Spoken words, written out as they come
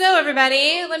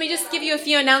everybody. Let me just give you a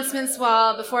few announcements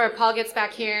before Paul gets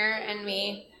back here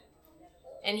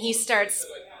and he starts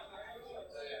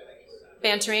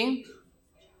bantering.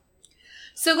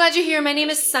 So glad you're here. My name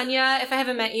is Sunia, if I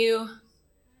haven't met you.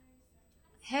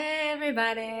 Hey,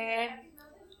 everybody.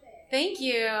 Thank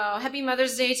you. Happy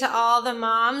Mother's Day to all the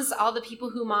moms, all the people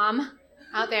who mom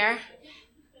out there.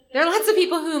 There are lots of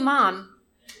people who mom.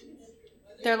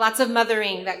 There are lots of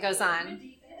mothering that goes on.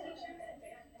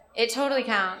 It totally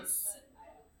counts.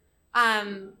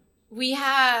 We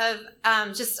have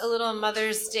just a little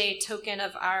Mother's Day token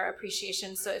of our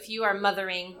appreciation. So if you are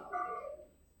mothering,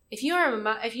 if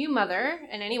you mother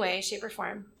in any way, shape, or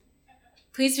form,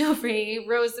 please feel free.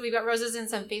 We've got roses and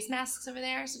some face masks over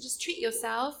there, so just treat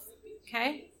yourself,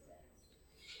 okay?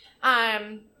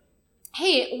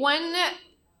 Hey,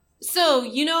 so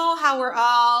you know how we're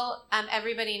all,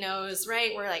 everybody knows,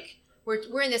 right?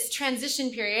 We're in this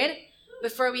transition period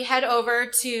before we head over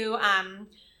to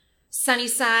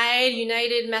Sunnyside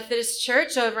United Methodist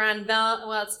Church over on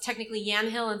it's technically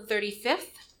Yamhill and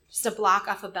 35th, just a block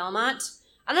off of Belmont.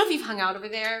 I don't know if you've hung out over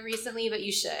there recently, but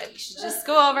you should. You should just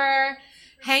go over,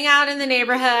 hang out in the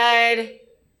neighborhood,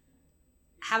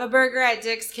 have a burger at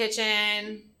Dick's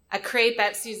Kitchen, a crepe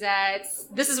at Suzette's.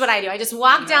 This is what I do. I just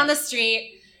walk down the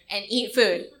street and eat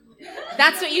food.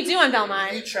 That's what you do in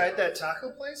Belmont. Have you tried that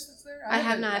taco place that's there? I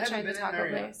have not tried the taco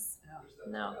place.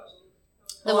 No.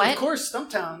 The what? Of course,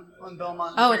 Stumptown on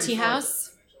Belmont. Oh, a tea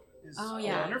house? Oh,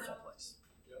 yeah. A wonderful place.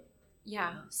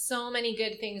 Yeah, so many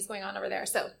good things going on over there.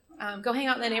 So go hang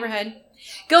out in the neighborhood.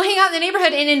 Go hang out in the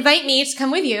neighborhood and invite me to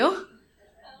come with you.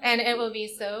 And it will be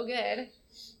so good.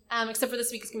 Except for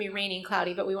this week, it's going to be rainy and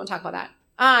cloudy, but we won't talk about that.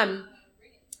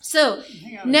 So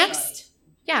next,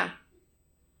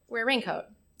 wear a raincoat.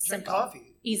 Drink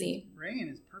coffee. Easy. Rain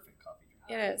is perfect coffee.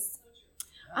 It is.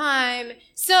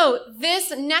 So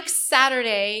this next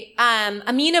Saturday,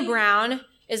 Amina Brown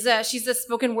she's a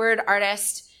spoken word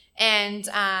artist and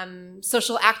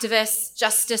social activist,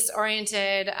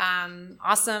 justice-oriented,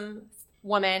 awesome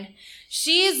woman.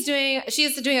 She is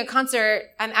doing a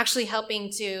concert. I'm actually helping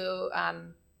to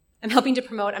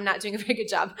promote. I'm not doing a very good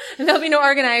job. I'm helping to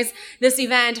organize this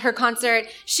event, her concert.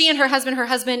 She and her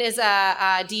husband is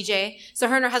a DJ. So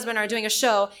her and her husband are doing a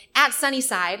show at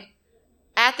Sunnyside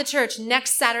at the church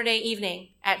next Saturday evening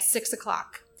at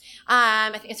 6:00. I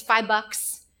think it's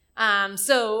 $5.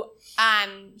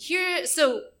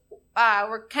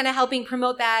 We're kind of helping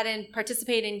promote that and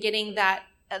participate in getting that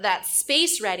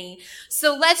space ready.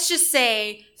 So let's just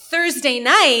say Thursday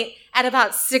night at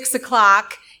about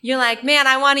 6:00, you're like, man,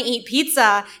 I want to eat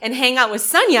pizza and hang out with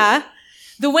Sunia.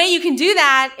 The way you can do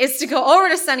that is to go over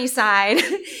to Sunnyside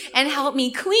and help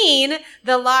me clean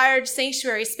the large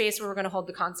sanctuary space where we're going to hold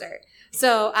the concert.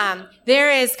 So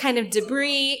there is kind of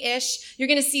debris-ish. You're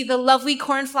going to see the lovely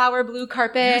cornflower blue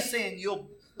carpet. You're saying you'll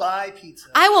buy pizza.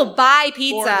 I will buy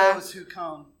pizza. For those who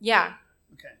come. Yeah.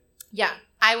 Okay. Yeah,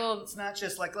 I will. It's not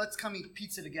just like, let's come eat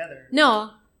pizza together.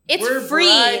 No, it's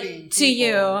free to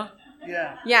you.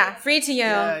 Yeah. Yeah, free to you.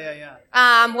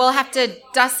 Yeah. We'll have to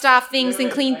dust off things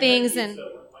and clean things. And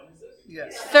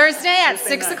yes. Thursday at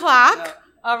 6:00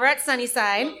 over at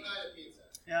Sunnyside.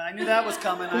 Yeah, I knew that was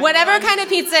coming. Whatever kind of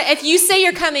pizza. If you say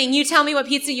you're coming, you tell me what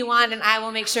pizza you want, and I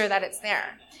will make sure that it's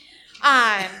there.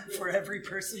 For every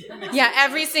person? Yeah,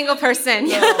 every single person.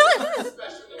 No.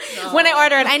 When I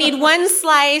order it, I need one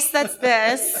slice that's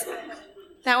this.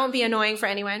 That won't be annoying for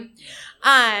anyone.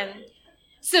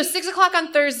 So 6:00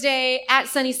 on Thursday at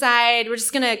Sunnyside, we're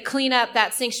just going to clean up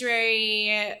that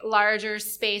sanctuary, larger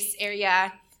space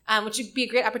area, which would be a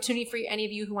great opportunity for any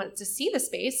of you who want to see the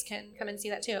space can come and see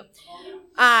that too.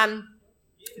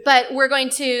 But we're going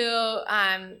to,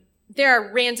 there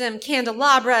are random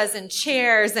candelabras and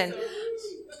chairs and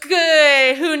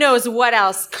good, who knows what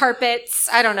else, carpets,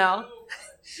 I don't know.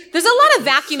 There's a lot of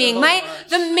vacuuming.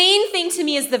 The main thing to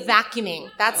me is the vacuuming.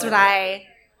 That's what I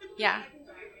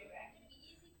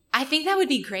think that would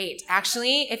be great,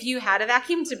 actually, if you had a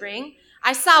vacuum to bring.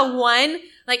 I saw one,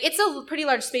 it's a pretty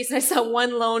large space, and I saw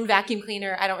one lone vacuum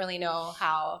cleaner. I don't really know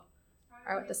how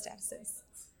or what the status is.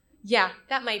 Yeah,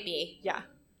 that might be. Yeah,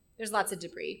 there's lots of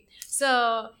debris.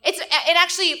 So it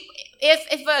actually,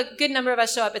 if a good number of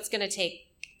us show up, it's going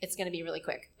to be really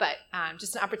quick. But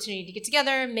just an opportunity to get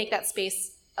together, make that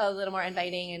space a little more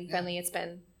inviting and friendly. It's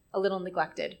been a little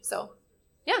neglected. So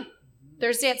yeah,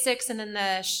 Thursday at 6, and then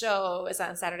the show is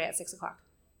on Saturday at 6:00.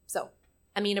 So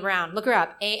Amina Brown, look her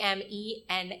up.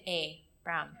 Amena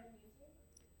Brown.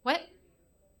 What?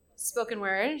 Spoken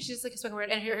word. She's like a spoken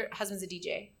word, and her husband's a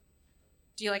DJ.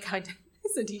 Do you like how it's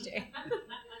a DJ?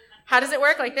 How does it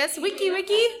work? Like this? Wiki?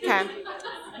 Okay.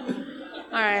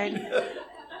 All right.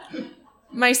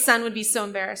 My son would be so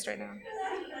embarrassed right now.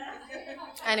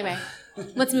 Anyway,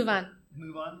 let's move on.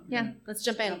 Move on? Yeah, let's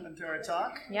jump in. Jump into our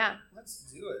talk? Yeah.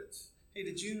 Let's do it. Hey,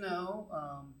 did you know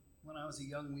when I was a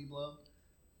young weeblo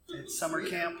at summer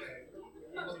camp?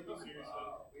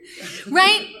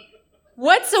 Right?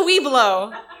 What's a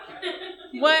weeblo?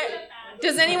 What?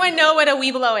 Does anyone know what a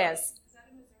weeblo is?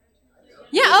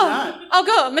 Yeah, I'll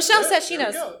go. Michelle says she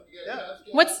knows. Yeah.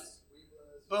 What's...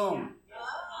 Boom.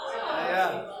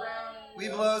 Yeah.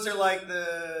 Weeblos are like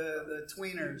the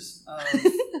tweeners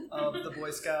of the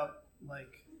Boy Scout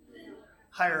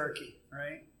hierarchy,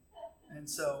 right? And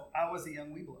so I was a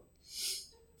young weeblo.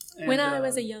 And, when I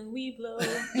was a young weeblo.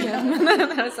 Yeah,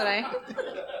 that's what I...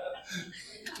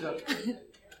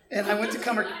 And I went to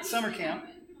summer camp,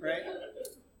 right?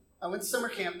 I went to summer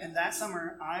camp, and that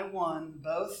summer I won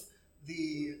both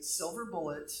the Silver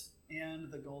Bullet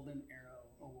and the Golden Arrow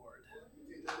Award.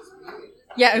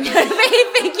 Yeah,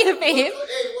 thank you, Faith.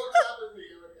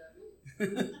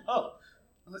 Oh,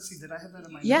 let's see. Did I have that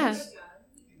in my notes?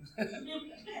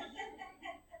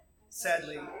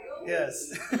 Sadly,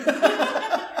 yes.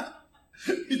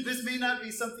 This may not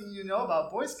be something you know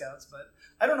about Boy Scouts, but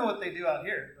I don't know what they do out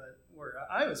here. But where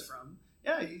I was from,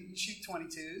 yeah, you shoot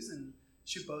 22s and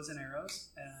shoot bows and arrows,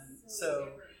 and so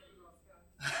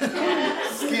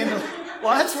scandal.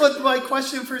 Well, that's what my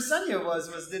question for Sunia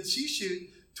was did she shoot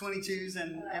 22s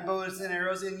and bows and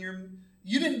arrows in your?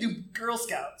 You didn't do Girl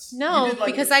Scouts. No, you did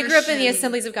because I grew up in the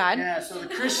Assemblies of God. Yeah, so the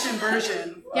Christian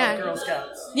version of Girl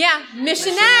Scouts. Yeah,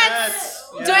 missionettes.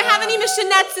 Yeah. Do I have any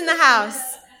missionettes in the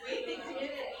house?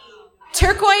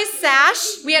 Turquoise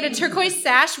sash. We had a turquoise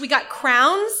sash. We got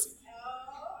crowns.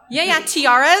 Yeah,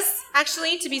 tiaras,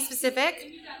 actually, to be specific.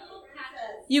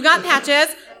 You got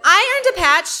patches. I earned a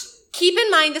patch. Keep in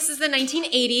mind, this is the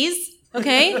 1980s,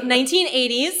 okay?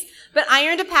 1980s. But I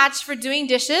earned a patch for doing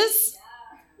dishes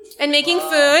and making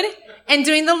food and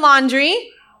doing the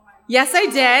laundry. Yes, I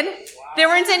did. There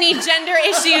weren't any gender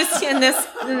issues in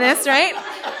this, right?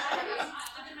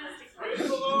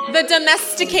 The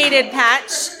domesticated patch.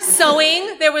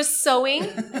 Sewing. There was sewing.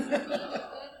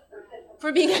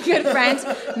 For being a good friend.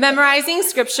 Memorizing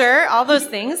scripture. All those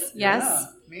things. Yes. Yeah.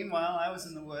 Meanwhile, I was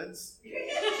in the woods.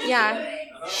 Yeah.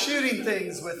 Shooting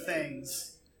things with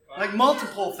things. Like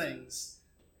multiple things.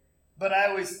 But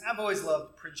I've always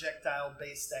loved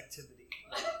projectile-based activity.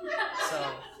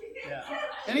 So, yeah.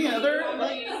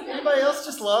 Anybody else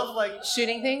just love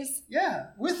shooting things? Yeah,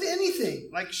 with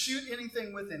anything. Shoot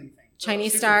anything with anything.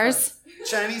 Chinese stars. Fun.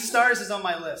 Chinese stars is on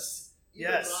my list.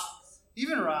 Yes.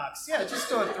 Even rocks. Yeah, just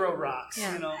go and throw rocks,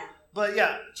 But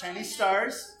yeah, Chinese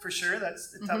stars, for sure. That's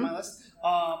the top of my list.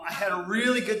 I had a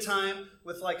really good time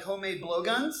with homemade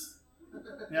blowguns.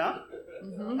 Yeah.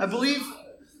 I believe,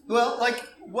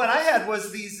 what I had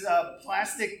was these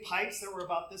plastic pipes that were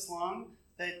about this long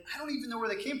that I don't even know where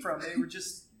they came from. They were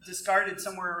just discarded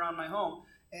somewhere around my home.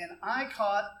 And I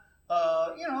caught,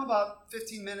 about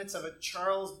 15 minutes of a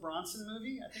Charles Bronson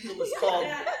movie. I think it was called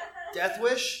Death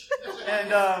Wish.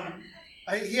 And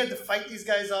he had to fight these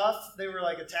guys off. They were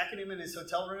attacking him in his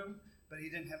hotel room, but he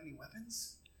didn't have any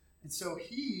weapons. And so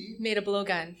he made a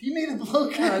blowgun. He made a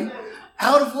blowgun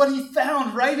out of what he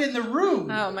found right in the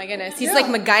room. Oh my goodness. He's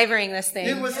MacGyvering this thing.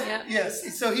 It was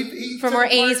yes. So he for more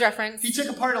 80s reference. He took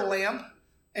apart a lamp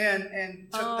and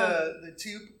took the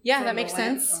tube. Yeah, that makes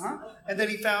sense. And then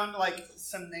he found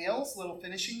some nails, little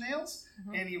finishing nails,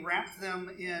 and he wrapped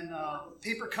them in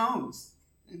paper cones.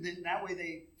 And then that way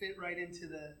they fit right into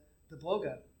the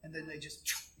blowgun. And then he just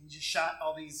shot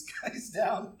all these guys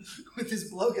down with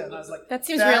his blowgun. I was like, that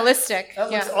seems realistic.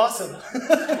 That looks awesome.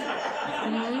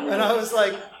 And I was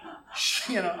like,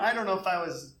 I don't know if I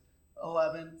was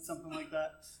 11, something like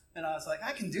that. And I was like,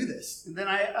 I can do this. And then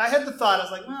I had the thought, I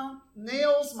was like, well,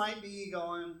 nails might be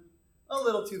going a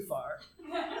little too far.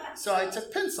 So I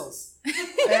took pencils.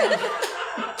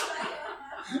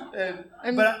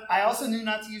 But I also knew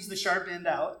not to use the sharp end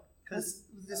out because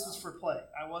this was for play.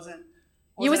 I wasn't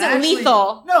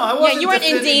lethal. No, I wasn't. Yeah, you weren't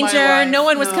in danger. No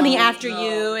one was coming after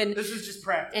you. And this was just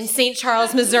practice. In St.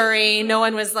 Charles, Missouri, no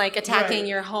one was attacking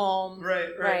your home. Right.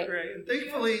 And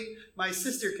thankfully, my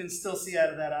sister can still see out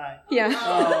of that eye. Yeah.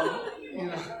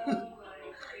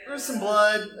 There was some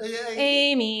blood.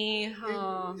 Amy.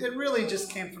 It really just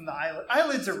came from the eyelid.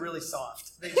 Eyelids are really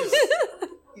soft. They just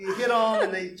you hit them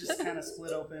and they just kind of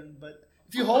split open. But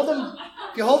if you hold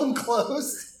them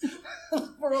closed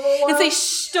for a little while, and say,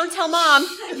 "Shh, don't tell mom."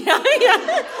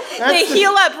 They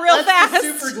heal up real fast. That's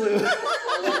the super glue.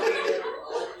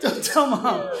 Don't tell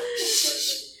mom.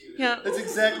 Shh. Yeah. That's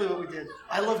exactly what we did.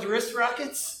 I loved wrist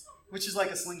rockets, which is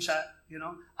like a slingshot. You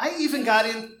know,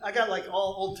 I got like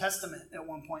all Old Testament at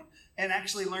one point, and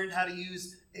actually learned how to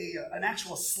use an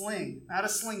actual sling, not a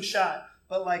slingshot,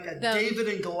 but like a David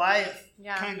and Goliath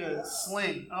kind of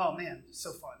sling. Oh man,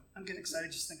 so fun! I'm getting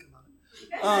excited just thinking about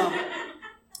it.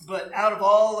 But out of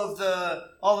all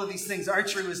of these things,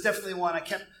 archery was definitely one I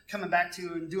kept coming back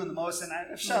to and doing the most. And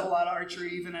I've shot a lot of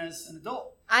archery even as an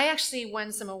adult. I actually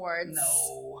won some awards.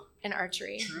 No. In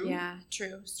archery. True? Yeah,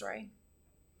 true story.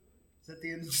 Is that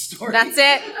the end of the story? That's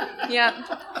it. Yeah.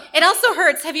 It also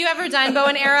hurts. Have you ever done bow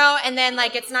and arrow and then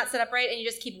like it's not set up right and you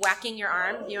just keep whacking your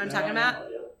arm? You know what I'm talking about?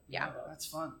 Yeah. That's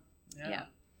fun. Yeah.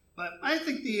 But I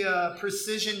think the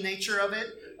precision nature of it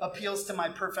appeals to my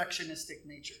perfectionistic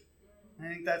nature. I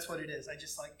think that's what it is. I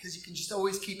just like, because you can just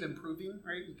always keep improving,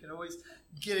 right? You can always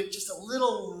get it just a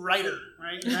little righter,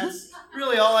 right? And that's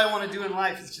really all I want to do in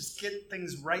life is just get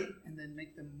things right and then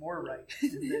make them more right.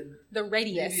 And then the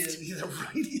rightiest. The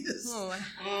rightiest. Oh,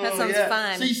 that sounds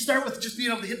fun. So you start with just being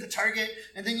able to hit the target,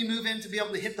 and then you move in to be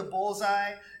able to hit the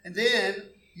bullseye, and then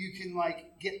you can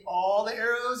like get all the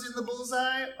arrows in the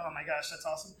bullseye. Oh my gosh, that's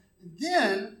awesome. And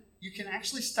then you can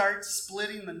actually start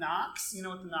splitting the nocks. You know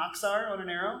what the nocks are on an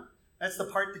arrow? That's the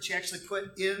part that you actually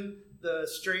put in the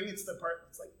string. It's the part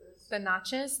that's like this. The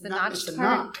notches? The notched part?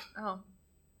 Knock. Oh.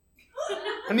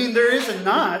 I mean, there is a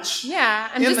notch. Yeah,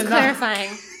 I'm just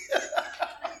clarifying.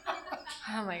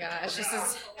 Oh my gosh, this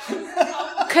is...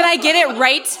 Could I get it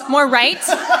right? More right?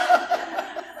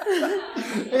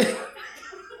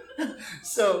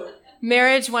 So...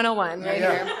 Marriage 101 right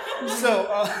here.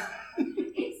 So...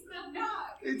 It's the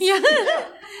knock.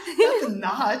 Not the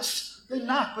notch. The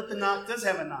knock, but the knock does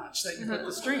have a notch that you put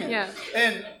the string in. Yeah.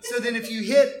 And so then if you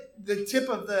hit the tip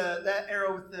of that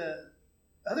arrow with the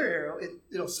other arrow,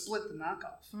 it'll split the knock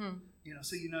off. Mm-hmm. You know,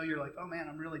 so you know you're like, oh man,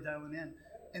 I'm really dialing in.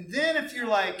 And then if you're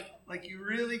like you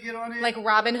really get on it, like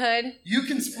Robin Hood, you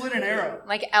can split an arrow.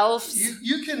 like elves.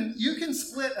 You can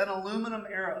split an aluminum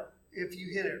arrow if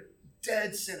you hit it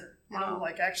dead center. You know,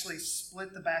 like actually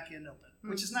split the back end open,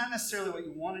 which is not necessarily what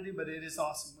you want to do, but it is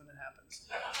awesome when it happens.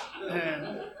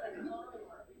 And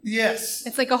yes.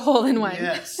 It's like a hole in one.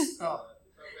 Yes. Oh.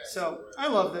 So I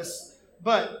love this.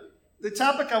 But the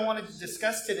topic I wanted to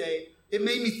discuss today, it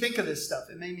made me think of this stuff.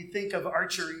 It made me think of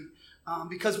archery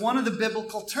because one of the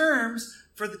biblical terms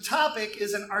for the topic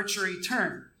is an archery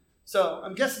term. So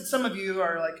I'm guessing some of you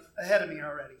are like ahead of me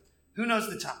already. Who knows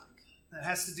the topic that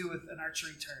has to do with an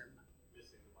archery term?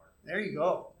 There you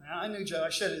go. I knew Joe.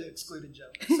 I should have excluded Joe.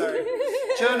 Sorry.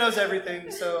 Joe knows everything,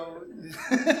 so...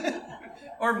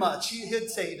 or much.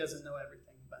 He'd say he doesn't know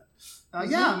everything.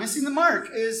 But missing the mark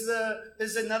is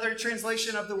another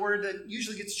translation of the word that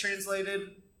usually gets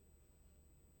translated...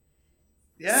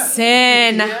 Yeah.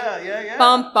 Sin. Yeah.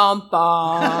 Bum, bum,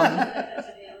 bum.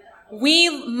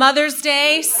 Mother's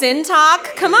Day, sin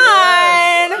talk. Come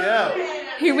on. Yeah.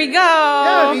 Here we go.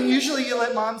 Yeah, I mean, usually you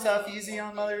let moms off easy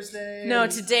on Mother's Day. No,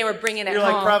 today we're bringing it you're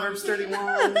home. Like Proverbs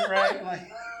 31, right?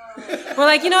 Like. We're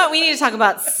like, you know what? We need to talk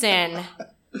about sin.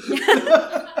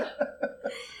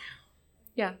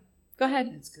 Yeah. Go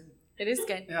ahead. It's good. It is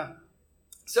good. Yeah.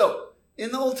 So,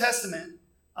 in the Old Testament,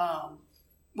 I'll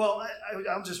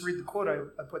just read the quote I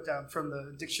put down from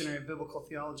the Dictionary of Biblical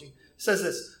Theology. It says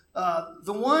this,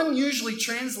 the one usually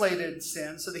translated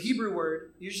sin, so the Hebrew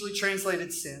word usually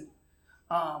translated sin,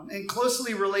 and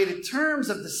closely related terms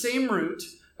of the same root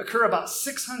occur about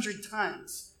 600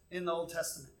 times in the Old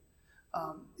Testament.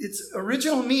 Its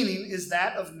original meaning is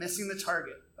that of missing the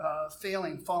target,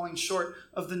 failing, falling short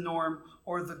of the norm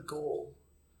or the goal.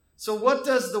 So what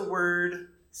does the word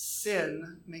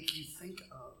sin make you think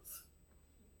of?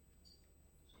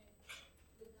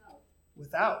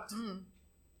 Without.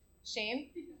 Shame?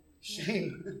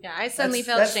 Shame. Yeah, I suddenly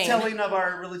felt shame. That's telling of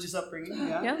our religious upbringing.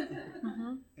 Yeah. Yeah.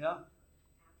 Mm-hmm. Yeah.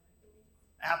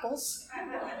 Apples?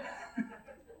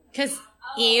 Because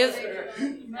Eve.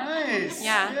 Nice.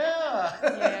 Yeah.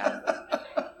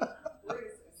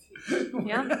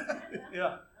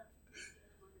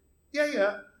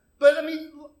 Yeah. But I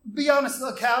mean, be honest.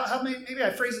 Look, how maybe I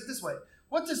phrase it this way.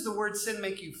 What does the word sin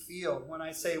make you feel when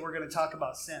I say we're going to talk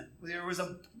about sin? There was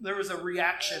a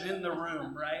reaction in the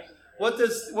room, right? What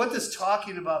does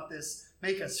talking about this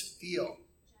make us feel?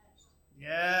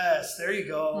 Yes, there you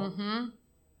go. Mm-hmm.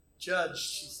 Judged,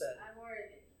 she said.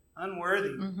 Unworthy.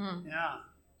 Mm-hmm. Yeah.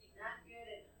 Not good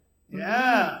enough.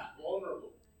 Yeah.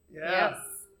 Vulnerable. Yeah. Yes.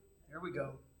 There we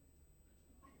go.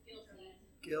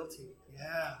 Guilty.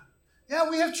 Yeah. Yeah,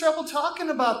 we have trouble talking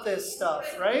about this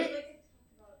stuff, right?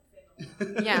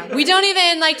 Yeah, we don't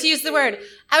even like to use the word.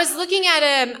 I was looking at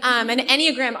an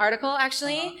Enneagram article,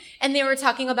 actually, and they were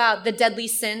talking about the deadly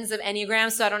sins of Enneagram.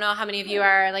 So I don't know how many of you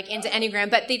are like into Enneagram,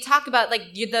 but they talk about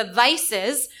like the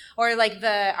vices or like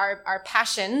our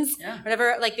passions,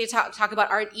 whatever. Like they talk about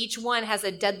each one has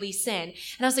a deadly sin.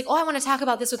 And I was like, I want to talk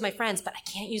about this with my friends, but I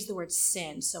can't use the word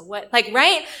sin. So what? Like,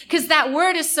 right? Because that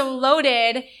word is so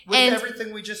loaded with and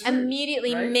everything we just heard,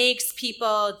 immediately right? makes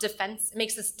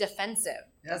us defensive,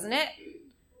 doesn't it?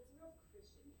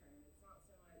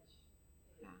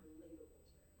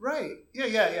 Right.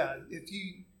 Yeah.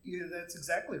 That's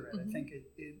exactly right. I think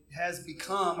it has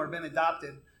become or been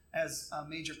adopted as a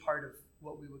major part of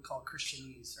what we would call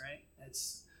Christianese, right?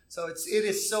 It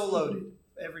is so loaded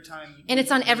every time. And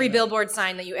it's on every billboard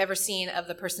sign that you ever seen of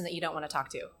the person that you don't want to talk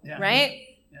to, right?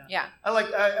 Yeah.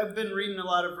 I've been reading a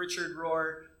lot of Richard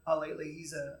Rohr lately.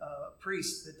 He's a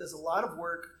priest that does a lot of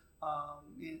work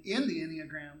in the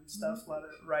Enneagram stuff, a lot of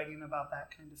writing about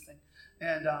that kind of thing.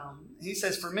 And he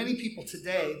says, for many people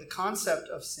today, the concept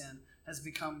of sin has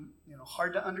become,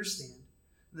 hard to understand.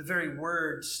 The very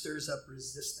word stirs up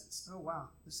resistance. Oh, wow,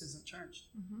 this isn't church.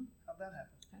 How'd that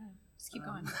happen? Just keep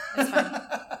going. That's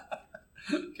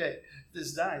fine. Okay, if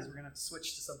this dies, we're going to have to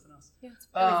switch to something else. Yeah, it's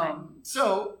really fine.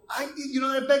 So,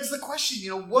 that begs the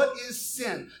question, what is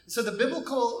sin? So the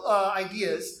biblical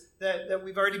ideas that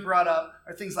we've already brought up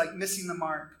are things like missing the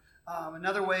mark.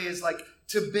 Another way is like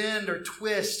to bend or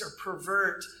twist or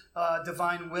pervert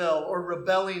divine will or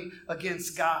rebelling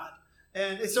against God.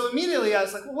 And so immediately I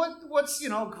was like, well, what's,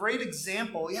 a great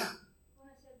example? Yeah. When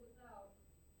I said without,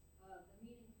 the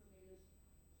meaning for me is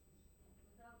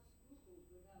without scruples,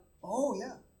 without Oh, yeah. a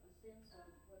sense of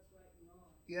what's right and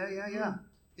wrong.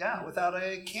 Yeah, without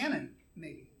a canon,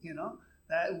 maybe,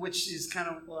 that, which is kind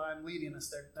of, I'm leading us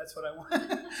there. That's what I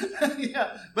want.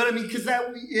 Yeah. But I mean, because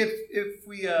if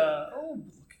we, oh,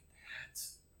 look at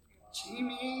that.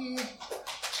 Jamie.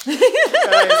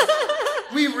 Guys,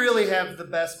 we really have the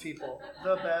best people.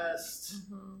 The best.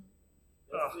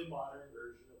 That's the modern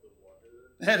version of the water.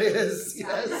 That is,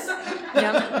 yes.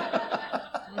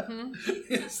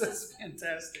 Yes, that's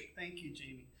fantastic. Thank you,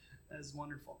 Jamie. That is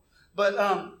wonderful. But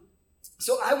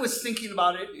so I was thinking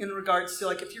about it in regards to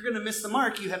like if you're going to miss the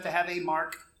mark, you have to have a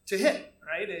mark to hit,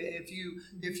 right? If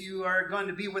you are going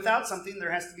to be without something,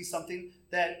 there has to be something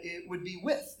that it would be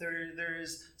with. There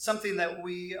is something that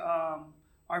we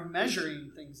are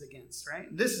measuring things against, right?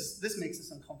 This makes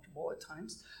us uncomfortable at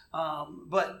times,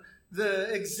 but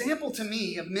the example to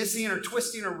me of missing or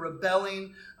twisting or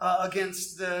rebelling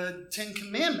against the Ten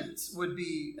Commandments would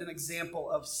be an example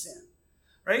of sin,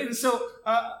 right? And so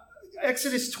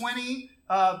Exodus 20,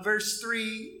 verse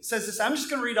 3 says this. I'm just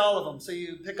going to read all of them so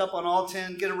you pick up on all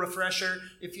 10, get a refresher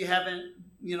if you haven't,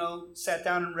 sat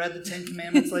down and read the Ten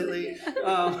Commandments lately.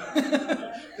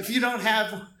 If you don't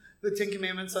have the Ten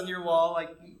Commandments on your wall, like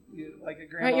a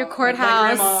grandma, right, your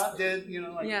courthouse, like my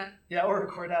grandma did, or a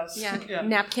courthouse,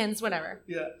 napkins, whatever.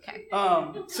 Yeah. Okay.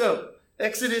 So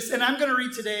Exodus, and I'm going to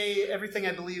read today everything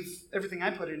I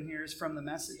put in here is from the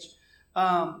Message.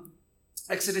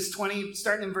 Exodus 20,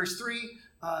 starting in verse 3,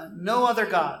 no other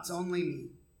gods, only me.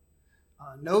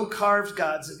 No carved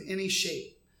gods of any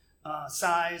shape,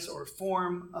 size, or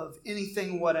form of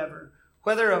anything whatever.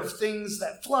 Whether of things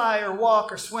that fly or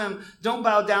walk or swim, don't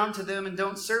bow down to them and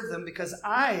don't serve them, because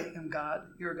I am God,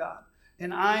 your God.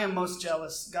 And I am most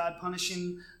jealous, God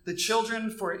punishing the children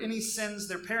for any sins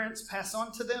their parents pass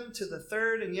on to them, to the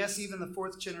third and yes, even the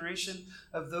fourth generation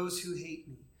of those who hate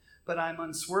me. But I'm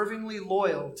unswervingly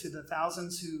loyal to the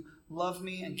thousands who love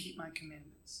me and keep my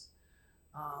commandments.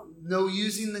 No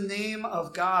using the name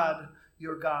of God,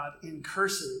 your God, in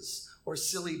curses or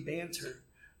silly banter.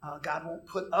 God won't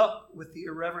put up with the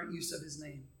irreverent use of his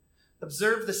name.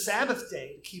 Observe the Sabbath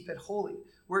day to keep it holy.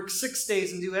 Work 6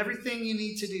 days and do everything you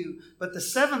need to do. But the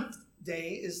seventh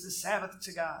day is the Sabbath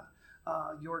to God,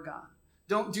 your God.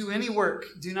 Don't do any work.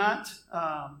 Do not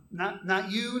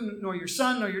you, nor your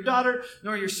son, nor your daughter,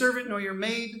 nor your servant, nor your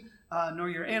maid, nor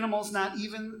your animals, not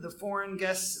even the foreign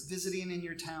guests visiting in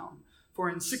your town. For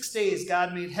in 6 days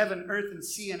God made heaven, earth, and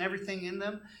sea, and everything in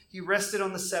them. He rested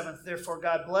on the seventh. Therefore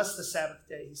God blessed the Sabbath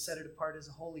day. He set it apart as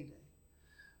a holy day.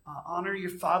 Honor your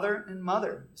father and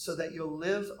mother so that you'll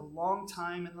live a long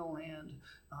time in the land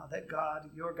that God,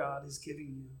 your God, is giving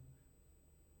you.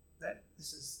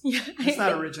 It's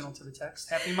not original to the text.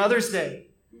 Happy Mother's Day.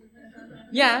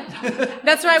 Yeah,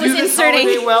 that's where I was inserting. Do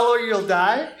this holiday well or you'll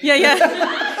die. Yeah.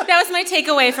 That was my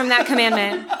takeaway from that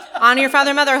commandment. Honor your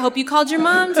father and mother. I hope you called your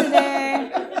mom today.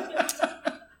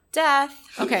 Death.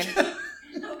 Okay,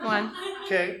 go on.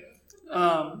 Okay.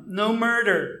 No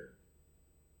murder,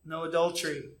 no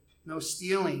adultery, no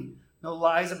stealing, No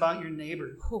lies about your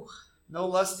neighbor. Whew. No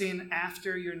lusting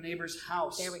after your neighbor's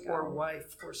house There we go. or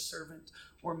wife or servant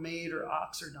or maid or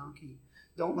ox or donkey.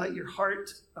 Don't let your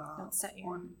heart Don't set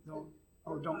your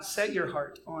don't set your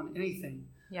heart on anything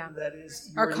that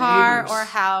is your or car neighbor's. or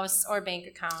house or bank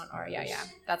account or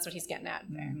that's what he's getting at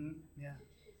there. Mm-hmm. Yeah.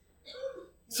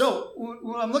 So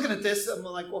when I'm looking at this, I'm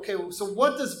like, okay, so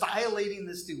what does violating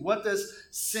this do? What does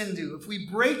sin do? If we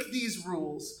break these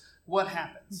rules, what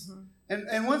happens? Mm-hmm.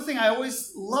 And one thing I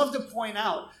always love to point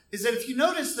out is that if you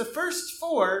notice, the first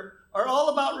 4 are all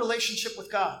about relationship with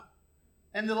God.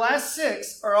 And the last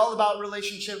 6 are all about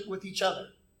relationship with each other.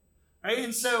 Right?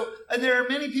 And there are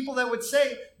many people that would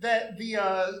say that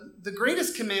the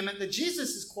greatest commandment that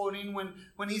Jesus is quoting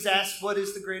when he's asked what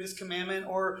is the greatest commandment,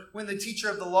 or when the teacher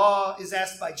of the law is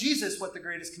asked by Jesus what the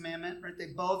greatest commandment, right? They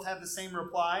both have the same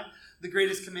reply. The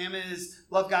greatest commandment is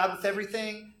love God with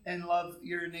everything and love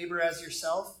your neighbor as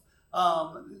yourself.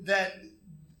 That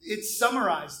it's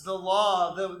summarized. The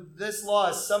law, this law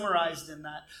is summarized in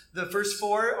that. The first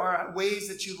 4 are ways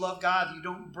that you love God. You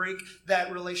don't break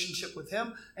that relationship with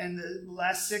him. And the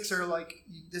last 6 are like,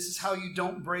 this is how you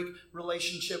don't break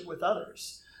relationship with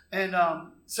others. And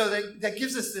so that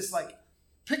gives us this like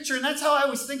picture. And that's how I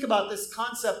always think about this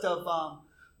concept of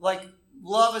like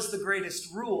love is the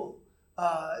greatest rule.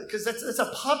 Because that's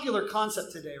a popular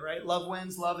concept today, right? Love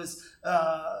wins. Love is,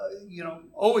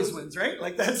 always wins, right?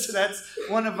 Like that's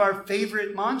one of our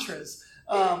favorite mantras,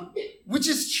 which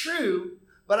is true.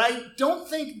 But I don't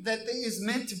think that it is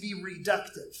meant to be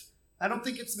reductive. I don't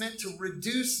think it's meant to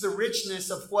reduce the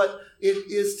richness of what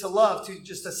it is to love to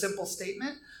just a simple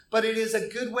statement. But it is a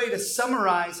good way to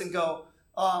summarize and go,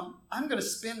 I'm going to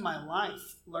spend my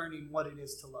life learning what it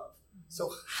is to love.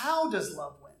 So how does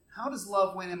love win? How does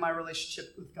love win in my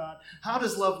relationship with God? How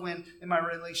does love win in my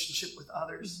relationship with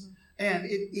others? Mm-hmm. And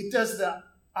it does the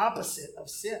opposite of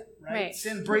sin, right?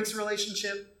 Sin breaks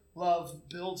relationship. Love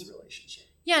builds relationship.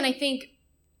 Yeah, and I think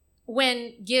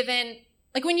when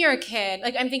you're a kid,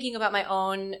 like I'm thinking about my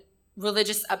own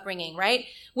religious upbringing, right?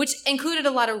 Which included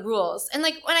a lot of rules. And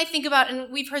like when I think about,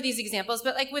 and we've heard these examples,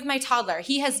 but like with my toddler,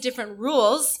 he has different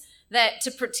rules that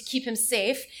to keep him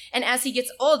safe. And as he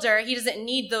gets older, he doesn't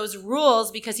need those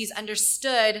rules because he's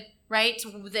understood, right,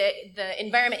 the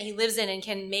environment he lives in and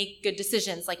can make good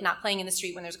decisions, like not playing in the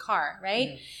street when there's a car,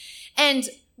 right? And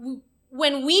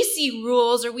when we see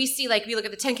rules, or we see, like, we look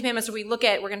at the 10 Commandments, or we're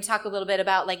going to talk a little bit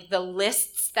about like the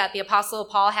lists that the Apostle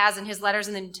Paul has in his letters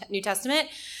in the New Testament.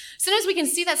 Sometimes we can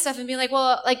see that stuff and be like,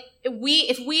 well, like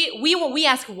we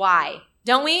ask why.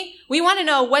 Don't we? We want to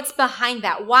know what's behind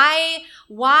that. Why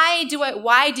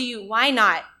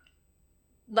not?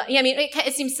 Yeah, I mean,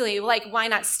 it seems silly. Like, why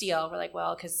not steal? We're like,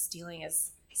 well, because stealing is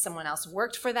someone else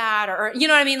worked for that, or you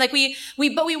know what I mean? Like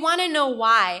but we want to know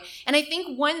why. And I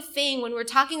think one thing when we're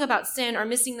talking about sin or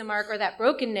missing the mark or that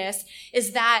brokenness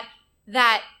is that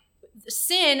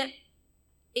sin,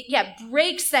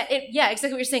 breaks that. Exactly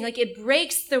what you're saying. Like it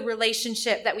breaks the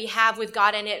relationship that we have with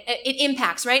God, and it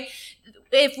impacts, right?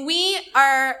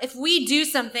 If we do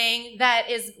something that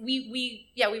is, we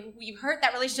hurt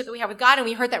that relationship that we have with God, and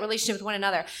we hurt that relationship with one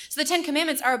another. So the 10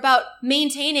 Commandments are about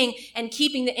maintaining and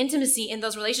keeping the intimacy in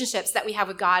those relationships that we have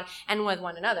with God and with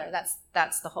one another.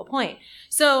 That's the whole point.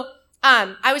 So,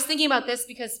 I was thinking about this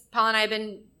because Paul and I have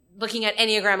been looking at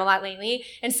Enneagram a lot lately.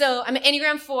 And so I'm an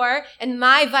Enneagram 4, and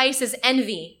my vice is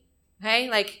envy. Okay?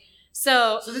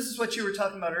 So this is what you were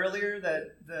talking about earlier,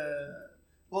 that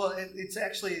it's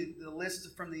actually the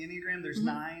list from the Enneagram. There's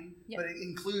 9, but it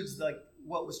includes like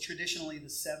what was traditionally the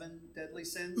 7 deadly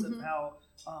sins of how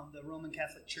the Roman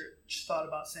Catholic Church thought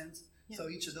about sins. Yeah. So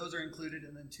each of those are included,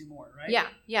 and then 2 more, right? Yeah.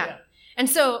 And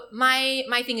so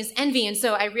my thing is envy. And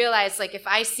so I realized, like, if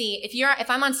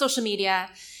I'm on social media,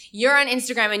 you're on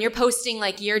Instagram and you're posting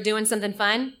like you're doing something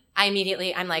fun, I'm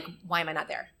like, why am I not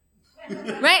there?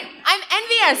 Right? I'm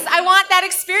envious. I want that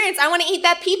experience. I want to eat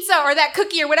that pizza or that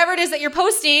cookie or whatever it is that you're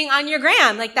posting on your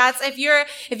gram. Like that's if you're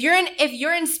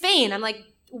in Spain, I'm like,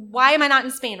 why am I not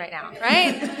in Spain right now?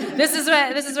 Right? This is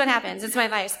what happens. It's my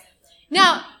vice.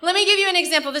 Now, let me give you an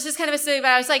example. This is kind of a silly, but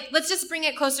I was like, let's just bring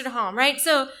it closer to home, right?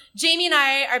 So Jamie and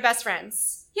I are best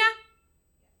friends. Yeah?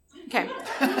 Okay.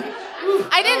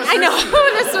 I know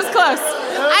this was close.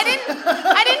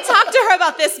 I didn't talk to her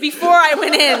about this before I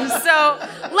went in. So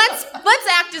let's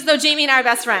act as though Jamie and I are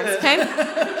best friends, okay?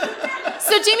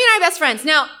 So Jamie and I are best friends.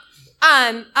 Now,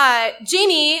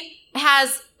 Jamie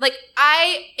has, like,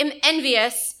 I am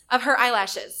envious of her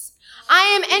eyelashes. I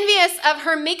am envious of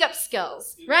her makeup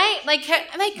skills, right?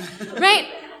 Right?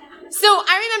 So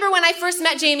I remember when I first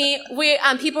met Jamie,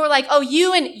 people were like, oh,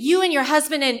 you and your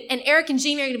husband and Eric and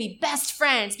Jamie are going to be best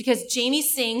friends because Jamie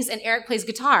sings and Eric plays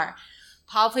guitar.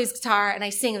 Paul plays guitar and I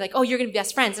sing like, oh, you're going to be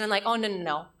best friends. And I'm like, oh,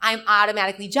 no. I'm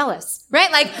automatically jealous, right?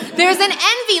 Like there's an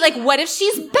envy. Like what if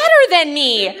she's better than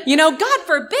me? God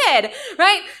forbid,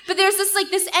 right? But there's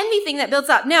this envy thing that builds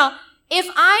up. Now, if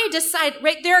I decide,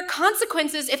 right, there are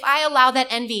consequences if I allow that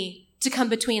envy to come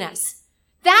between us.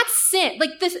 That's sin.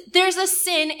 There's a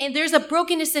sin and there's a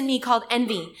brokenness in me called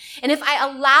envy. And if I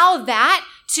allow that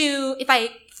if I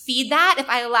feed that, if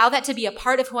I allow that to be a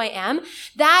part of who I am,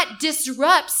 that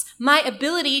disrupts my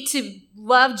ability to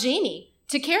love Jamie,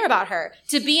 to care about her,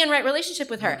 to be in right relationship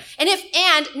with her. And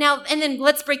then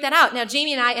let's break that out. Now,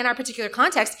 Jamie and I, in our particular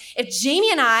context, if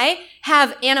Jamie and I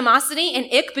have animosity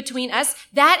and ick between us,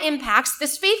 that impacts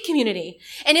this faith community.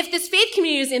 And if this faith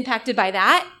community is impacted by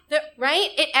that, right?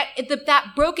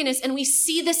 That brokenness, and we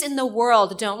see this in the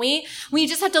world, don't we? We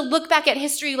just have to look back at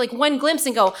history like one glimpse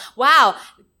and go, wow,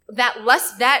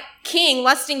 that king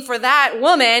lusting for that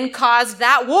woman caused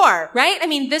that war, right? I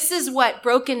mean, this is what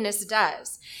brokenness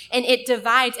does. And it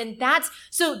divides. And that's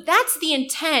the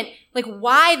intent, like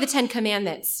why the 10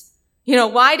 Commandments?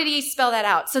 Why did he spell that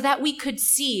out? So that we could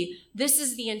see this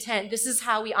is the intent. This is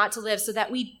how we ought to live so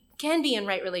that we can be in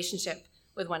right relationship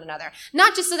with one another.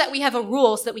 Not just so that we have a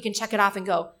rule so that we can check it off and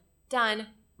go, done.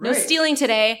 No Right. stealing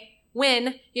today.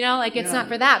 Win. It's not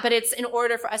for that, but it's in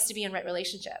order for us to be in right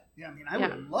relationship. Yeah, I mean, I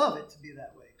would love it to be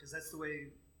that way because that's the way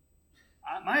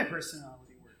my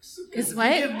personality works. Is if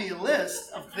what? you give me a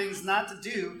list of things not to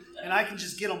do, and I can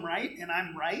just get them right, and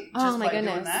I'm right Oh, just my by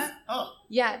goodness. doing that. Oh,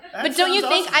 Yeah. That But don't you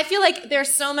sounds think, awesome. I feel like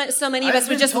there's so many of I've us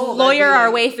would been just told lawyer I'd be our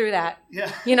like- way through that.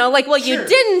 yeah. You Sure.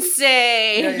 didn't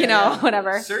say, Yeah.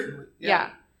 whatever. Certainly. Yeah.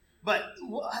 But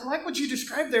I like what you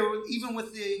described there, even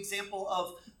with the example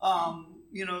of,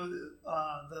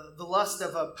 the lust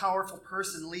of a powerful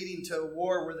person leading to a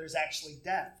war where there's actually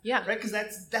death. Yeah. Right? Because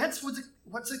that's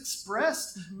what's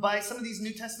expressed by some of these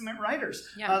New Testament writers.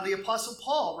 Yeah. The Apostle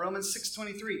Paul, Romans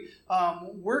 6:23.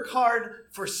 Work hard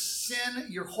for sin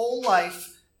your whole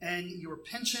life, and your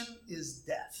pension is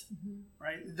death.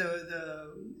 Right?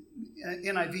 The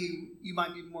NIV, you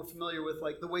might be more familiar with,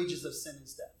 like, the wages of sin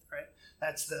is death. Right?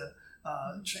 That's the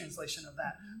translation of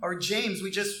that. Or James,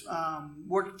 we just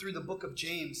worked through the book of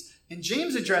James. And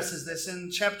James addresses this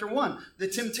in chapter 1. The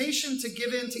temptation to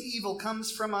give in to evil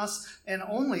comes from us and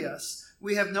only us.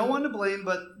 We have no one to blame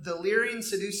but the leering,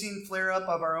 seducing flare-up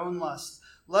of our own lust.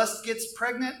 Lust gets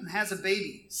pregnant and has a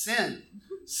baby. Sin.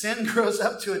 Sin grows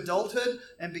up to adulthood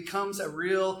and becomes a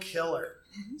real killer.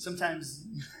 Sometimes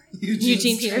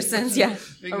Eugene Peterson's,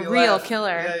 make a me real laugh.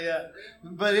 killer. Yeah.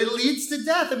 But it leads to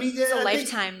death. I mean, It's a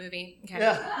Lifetime movie. Okay.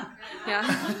 Yeah.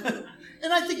 Yeah.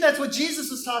 And I think that's what Jesus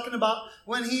was talking about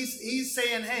when he's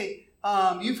saying, hey,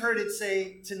 you've heard it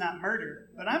say to not murder.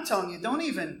 But I'm telling you, don't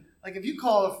even, like, if you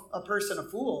call a person a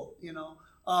fool,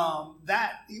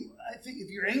 I think if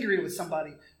you're angry with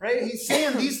somebody, right? He's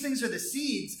saying these things are the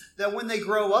seeds that when they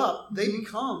grow up, they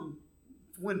become,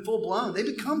 when full blown, they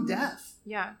become death.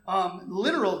 Yeah.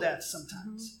 Literal death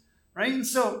sometimes, right? And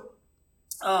so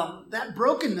that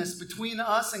brokenness between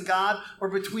us and God or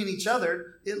between each other,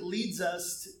 it leads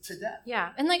us to death. Yeah.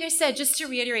 And like I said, just to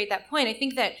reiterate that point, I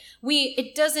think that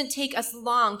it doesn't take us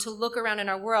long to look around in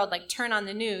our world, like turn on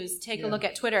the news, take a look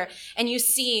at Twitter, and you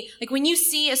see, like when you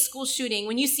see a school shooting,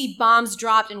 when you see bombs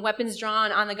dropped and weapons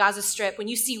drawn on the Gaza Strip, when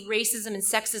you see racism and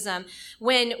sexism,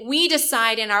 when we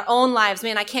decide in our own lives,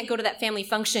 man, I can't go to that family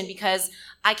function because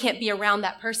I can't be around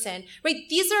that person, right?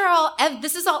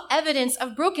 This is all evidence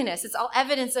of brokenness. It's all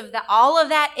evidence of all of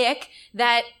that ick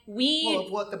that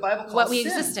Of what the Bible calls sin.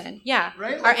 exist in. Yeah.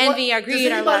 Right? Our Like, envy, our greed,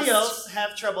 does our lust. anybody else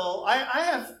have trouble?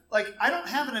 I don't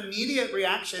have an immediate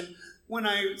reaction when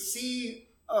I see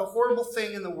a horrible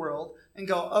thing in the world and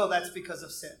go, oh, that's because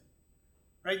of sin.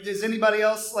 Right? Does anybody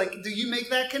else, do you make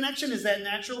that connection? Is that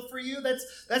natural for you?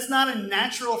 That's not a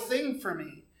natural thing for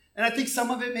me. And I think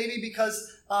some of it may be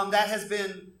because that has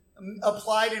been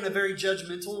applied in a very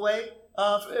judgmental way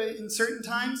in certain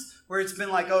times, where it's been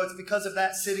like, oh, it's because of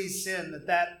that city's sin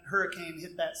that hurricane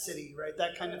hit that city, right?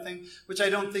 That kind of thing, which I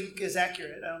don't think is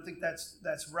accurate. I don't think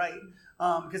that's right,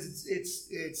 because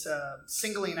it's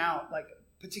singling out like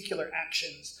particular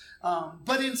actions.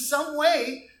 But in some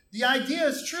way, the idea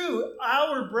is true.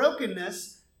 Our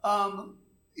brokenness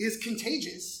is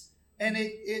contagious, and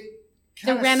it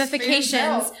the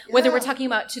ramifications, whether we're Yeah. talking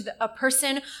about to a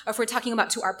person or if we're talking about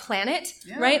to our planet,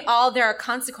 Yeah. right? There are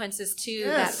consequences to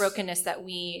that brokenness that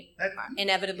we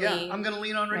inevitably. Yeah, I'm going to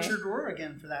lean on Richard Rohr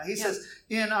again for that. He says,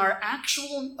 in our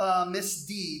actual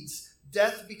misdeeds,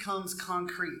 death becomes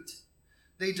concrete.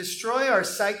 They destroy our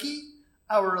psyche,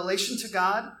 our relation to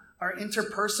God, our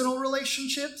interpersonal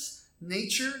relationships,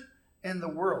 nature, and the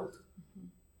world.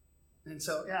 And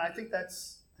so, I think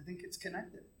that's I think it's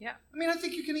connected. Yeah. I mean, I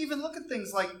think you can even look at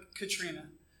things like Katrina,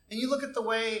 and you look at the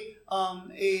way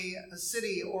a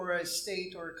city or a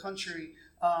state or a country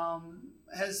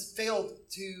has failed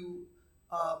to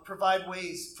provide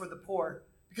ways for the poor,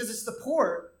 because it's the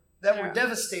poor that were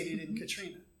devastated in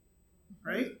Katrina,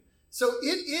 right? So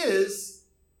it is,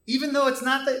 even though it's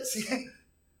not that, see,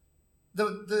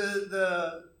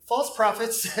 the false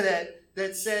prophets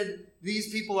that said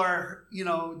these people are,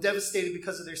 devastated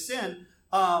because of their sin,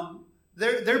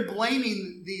 they're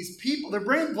blaming these people. They're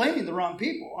blaming the wrong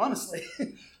people, honestly.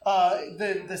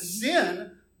 The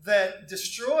sin that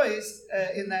destroys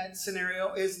in that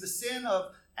scenario is the sin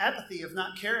of apathy, of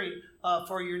not caring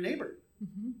for your neighbor,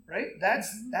 right?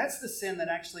 That's the sin that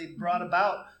actually brought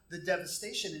about the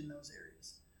devastation in those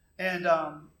areas. And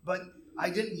but I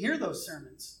didn't hear those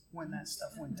sermons when that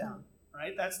stuff went down,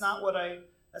 right? That's not what I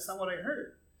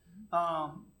heard.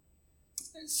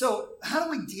 So how do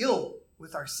we deal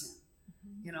with our sin?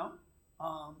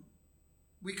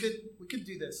 We could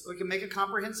do this. We can make a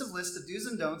comprehensive list of do's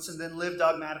and don'ts and then live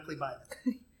dogmatically by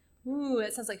them. Ooh,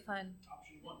 that sounds like fun.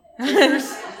 Option 1.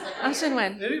 Option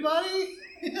 1. Anybody?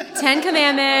 10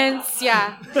 Commandments,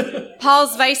 yeah.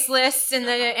 Paul's vice list and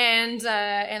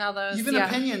all those. Even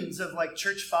opinions of like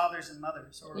church fathers and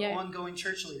mothers or Yeah. ongoing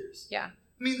church leaders. Yeah.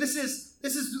 I mean, this is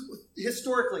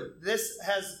historically, this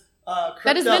has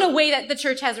that has been a way that the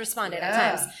church has responded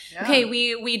at times. Yeah. Okay,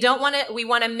 we don't want to. We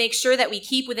want to make sure that we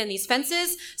keep within these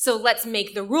fences. So let's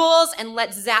make the rules and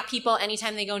let's zap people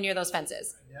anytime they go near those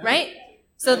fences, right?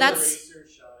 So that's Eraser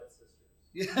shot at sisters.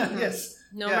 Yeah, yes.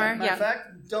 no yeah. more. Matter Yeah. of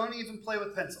fact, don't even play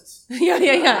with pencils. yeah.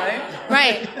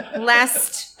 Right? Right.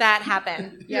 Lest that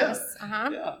happen. Yes. Uh-huh.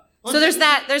 Yeah. So there's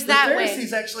that the way.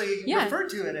 Pharisees actually Yeah. referred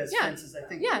to it as Yeah. fences. I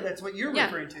think Yeah. that's what you're Yeah.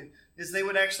 referring to. Is they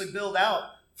would actually build out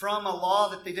from a law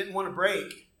that they didn't want to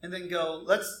break, and then go,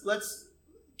 let's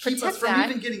keep Protect us from that.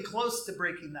 even getting close to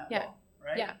breaking that Yeah. law,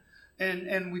 right? Yeah.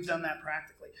 And we've done that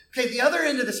practically. Okay, the other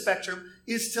end of the spectrum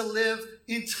is to live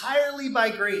entirely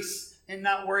by grace and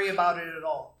not worry about it at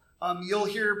all. You'll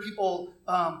hear people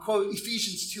quote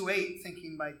Ephesians 2:8,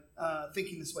 thinking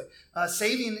this way.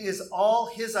 Saving is all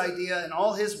his idea and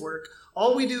all his work.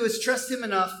 All we do is trust him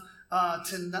enough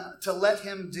to let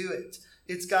him do it.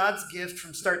 It's God's gift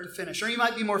from start to finish. Or you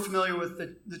might be more familiar with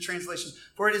the translation.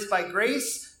 For it is by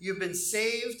grace you've been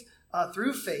saved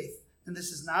through faith, and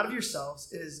this is not of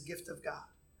yourselves, it is a gift of God.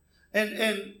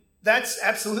 And that's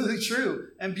absolutely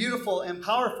true and beautiful and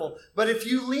powerful. But if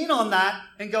you lean on that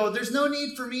and go, there's no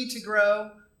need for me to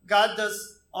grow, God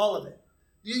does all of it,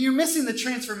 you're missing the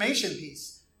transformation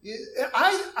piece.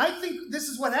 I think this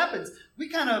is what happens. We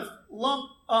kind of lump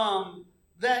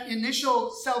that initial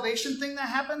salvation thing that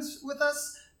happens with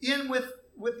us in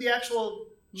with the actual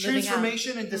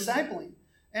transformation and discipling.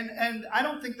 And I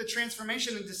don't think the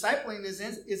transformation and discipling is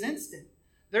instant.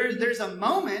 There's a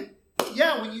moment,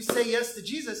 when you say yes to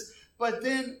Jesus, but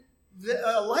then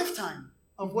a lifetime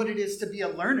of what it is to be a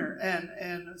learner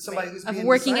and somebody who's of being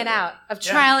working discipled. it out, of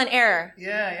trial and error.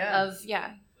 Yeah. Of You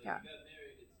got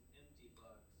married, it's empty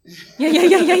box.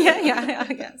 Yeah,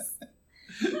 I guess.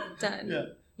 Done. Yeah.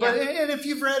 But and if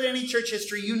you've read any church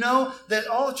history, you know that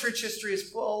all of church history is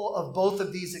full of both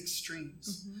of these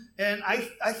extremes. Mm-hmm. And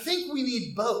I think we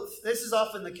need both. This is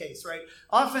often the case, right?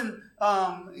 Often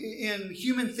in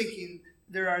human thinking,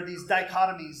 there are these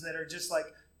dichotomies that are just like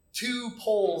two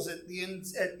poles at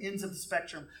ends of the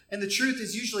spectrum. And the truth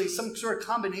is usually some sort of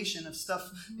combination of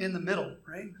stuff in the middle,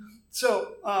 right?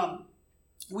 So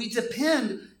we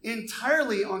depend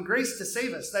entirely on grace to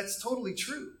save us. That's totally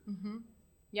true. Mm-hmm.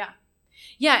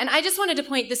 Yeah, and I just wanted to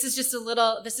point, this is just a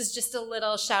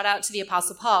little shout out to the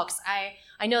Apostle Paul, because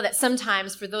I know that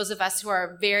sometimes for those of us who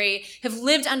have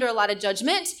lived under a lot of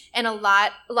judgment, and a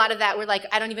lot of that we're like,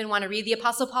 I don't even want to read the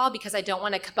Apostle Paul because I don't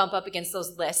want to bump up against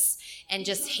those lists and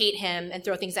just hate him and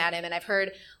throw things at him. And I've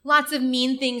heard lots of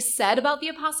mean things said about the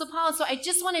Apostle Paul. So I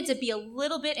just wanted to be a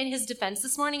little bit in his defense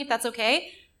this morning, if that's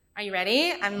okay. Are you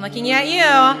ready? I'm looking at you.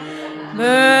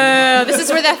 Boo. This is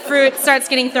where that fruit starts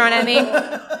getting thrown at me.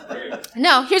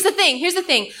 No, here's the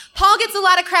thing. Paul gets a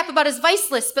lot of crap about his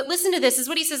vice list, but listen to this. This is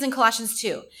what he says in Colossians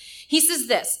 2. He says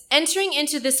this: entering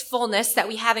into this fullness that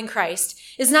we have in Christ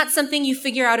is not something you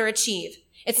figure out or achieve.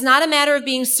 It's not a matter of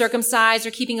being circumcised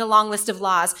or keeping a long list of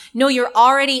laws. No, you're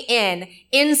already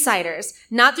insiders,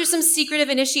 not through some secretive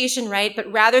initiation rite,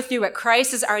 but rather through what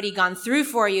Christ has already gone through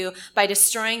for you by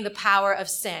destroying the power of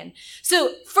sin.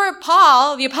 So for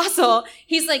Paul, the apostle,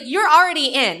 he's like, you're already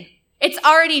in. It's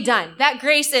already done. That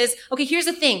grace is, okay, here's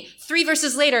the thing. 3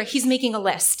 verses later, he's making a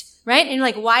list, right? And you're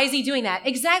like, why is he doing that?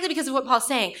 Exactly because of what Paul's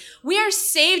saying. We are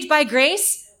saved by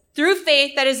grace through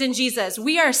faith that is in Jesus.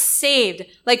 We are saved.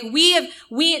 Like the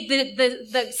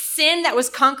sin that was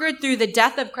conquered through the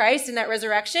death of Christ and that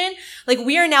resurrection, like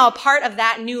we are now a part of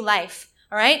that new life.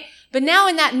 All right. But now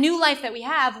in that new life that we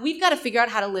have, we've got to figure out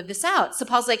how to live this out. So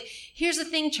Paul's like, here's the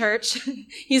thing, church.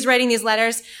 He's writing these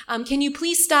letters. Can you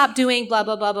please stop doing blah,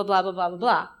 blah, blah, blah, blah, blah, blah, blah,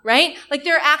 blah, right? Like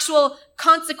there are actual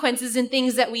consequences and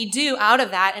things that we do out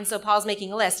of that. And so Paul's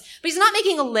making a list, but he's not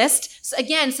making a list so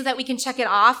that we can check it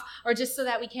off or just so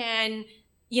that we can,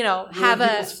 have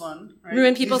people's fun, right?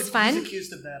 Ruin people's fun. He's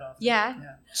accused of that often. Yeah.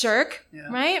 Jerk. Yeah.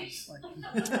 Right. Like...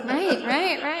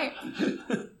 Right.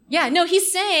 Yeah. No,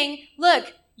 he's saying,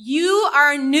 look, you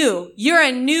are new. You're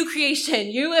a new creation.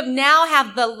 You now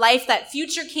have the life, that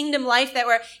future kingdom life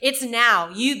it's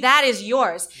now. That is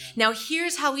yours. Yeah. Now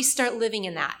here's how we start living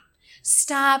in that.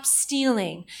 Stop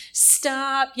stealing.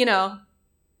 Stop,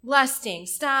 lusting.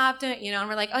 Stop doing, and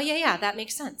we're like, oh yeah, that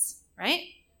makes sense, right?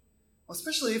 Well,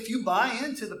 especially if you buy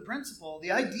into the principle,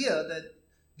 the idea that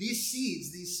these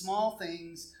seeds, these small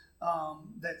things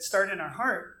that start in our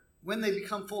heart, when they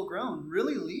become full grown,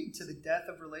 really lead to the death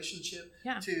of relationship,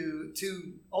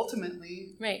 to ultimately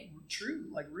true,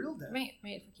 like real death. Right, if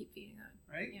we keep feeding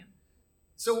on. Right? Yeah.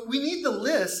 So we need the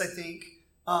list, I think,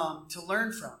 to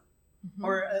learn from. Mm-hmm.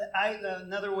 Or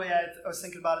another way I was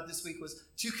thinking about it this week was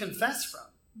to confess from.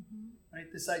 Mm-hmm.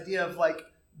 Right? This idea of like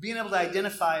being able to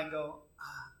identify and go,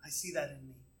 I see that in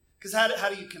me. Because how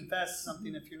do you confess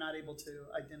something if you're not able to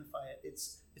identify it?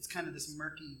 It's kind of this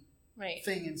murky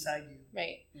thing inside you.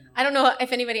 Right. I don't know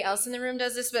if anybody else in the room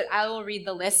does this, but I will read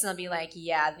the list and I'll be like,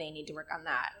 yeah, they need to work on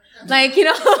that. Like,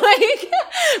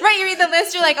 right, you read the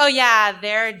list, you're like, oh yeah,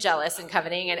 they're jealous and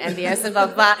coveting and envious and blah,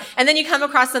 blah, blah. And then you come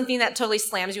across something that totally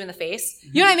slams you in the face.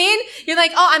 You know what I mean? You're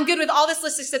like, oh, I'm good with all this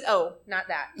list except, oh, not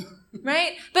that.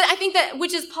 Right? But I think that,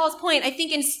 which is Paul's point, I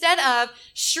think instead of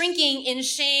shrinking in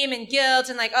shame and guilt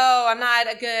and like, oh, I'm not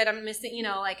good, I'm missing,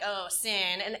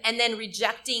 sin, and then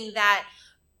rejecting that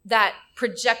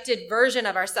projected version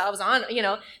of ourselves on,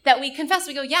 that we confess,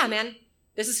 we go, yeah, man,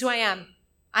 this is who I am.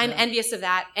 I'm envious of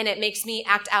that. And it makes me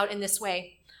act out in this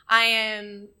way. I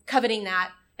am coveting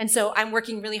that. And so I'm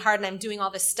working really hard and I'm doing all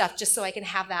this stuff just so I can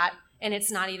have that. And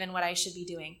it's not even what I should be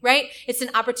doing, right? It's an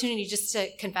opportunity just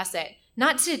to confess it,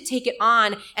 not to take it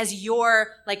on as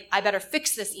your, like, I better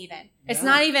fix this even. It's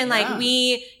not even like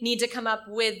we need to come up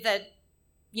with the,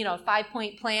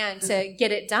 5-point plan to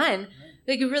get it done.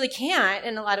 Like we really can't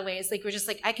in a lot of ways. Like we're just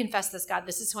like, I confess this, God.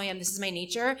 This is who I am. This is my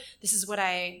nature. This is what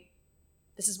I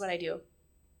do.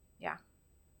 Yeah.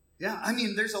 Yeah. I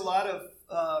mean, there's a lot of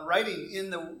writing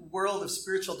in the world of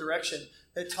spiritual direction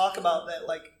that talk about that.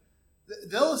 Like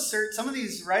they'll assert, some of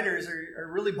these writers are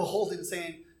really bold in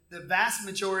saying the vast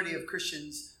majority of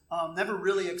Christians never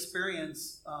really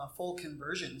experience full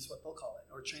conversion is what they'll call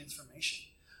it, or transformation,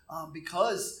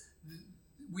 because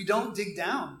we don't dig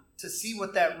down to see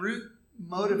what that root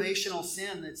motivational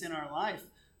sin that's in our life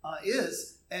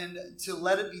is, and to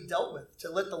let it be dealt with, to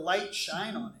let the light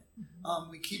shine on it.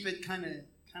 We keep it kind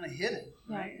of hidden,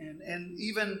 right? And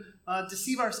even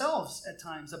deceive ourselves at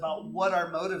times about what our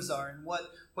motives are and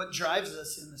what drives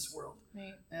us in this world.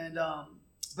 Right. And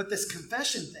but this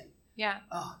confession thing,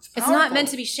 it's not meant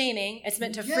to be shaming; it's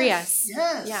meant to free us.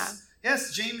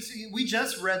 Yes, James. We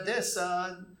just read this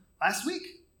last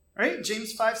week. Right?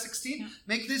 James 5:16.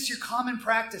 Make this your common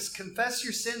practice. Confess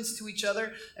your sins to each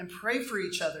other and pray for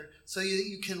each other so that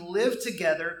you can live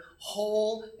together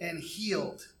whole and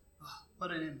healed. Oh,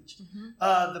 what an image.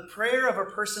 Mm-hmm. The prayer of a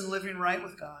person living right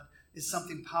with God is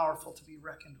something powerful to be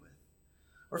reckoned with.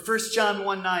 Or 1 John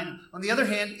 1:9. On the other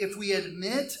hand, if we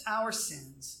admit our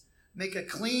sins, make a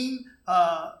clean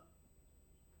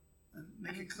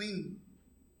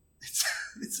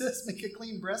it says make a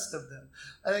clean breast of them.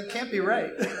 It can't be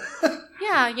right.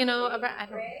 I don't know.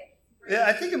 Yeah,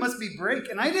 I think it must be break.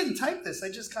 And I didn't type this. I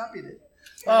just copied it.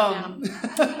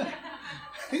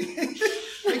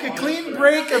 Make a clean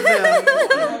break of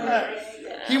them.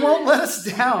 He won't let us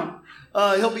down.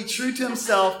 He'll be true to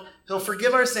himself. He'll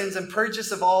forgive our sins and purge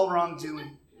us of all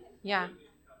wrongdoing. Yeah.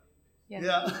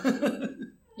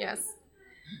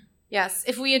 Yes,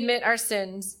 if we admit our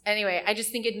sins. Anyway, I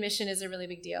just think admission is a really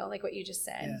big deal, like what you just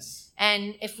said. Yes.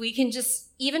 And if we can just,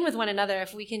 even with one another,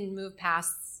 if we can move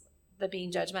past the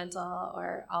being judgmental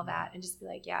or all that and just be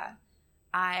like,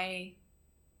 I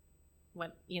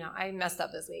messed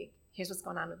up this week. Here's what's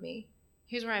going on with me.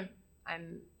 Here's where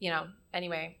I'm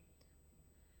anyway.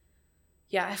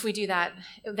 Yeah, if we do that,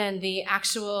 then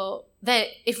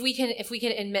if we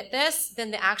can admit this,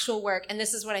 then the actual work, and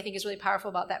this is what I think is really powerful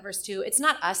about that verse 2, it's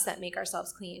not us that make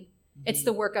ourselves clean. It's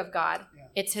the work of God. Yeah.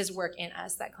 It's his work in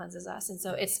us that cleanses us. And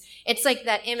so it's like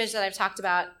that image that I've talked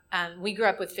about. We grew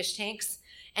up with fish tanks,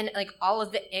 and like all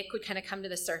of the ick would kind of come to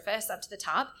the surface up to the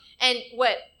top. And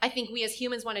what I think we as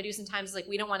humans want to do sometimes is like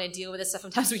we don't want to deal with this stuff.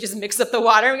 Sometimes we just mix up the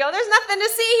water and we go, there's nothing to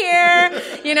see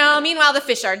here. Meanwhile, the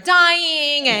fish are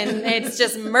dying and it's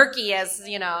just murky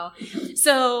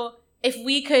So if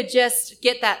we could just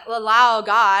get that, allow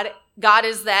God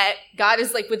is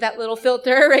like with that little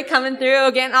filter, right, coming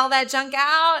through, getting all that junk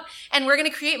out, and we're going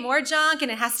to create more junk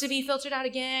and it has to be filtered out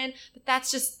again. But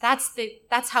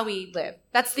that's how we live.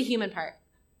 That's the human part,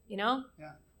 Yeah.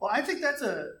 Well, I think that's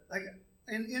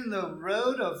in the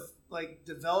road of like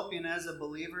developing as a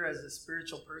believer, as a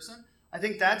spiritual person, I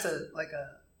think that's a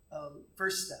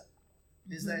first step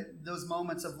is that those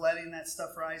moments of letting that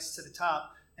stuff rise to the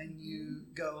top and you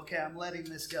go, okay, I'm letting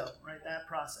this go, right? That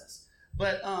process.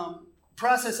 But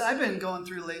process I've been going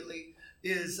through lately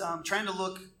is trying to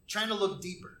look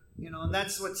deeper, and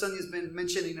that's what Sonia's been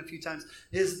mentioning a few times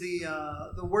is the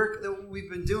work that we've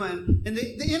been doing. And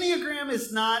the Enneagram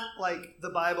is not like the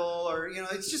Bible or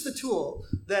it's just a tool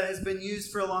that has been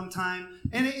used for a long time,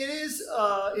 and it is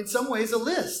in some ways a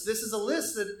list. This is a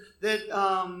list that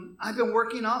I've been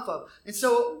working off of, and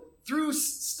so through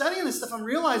studying this stuff, I'm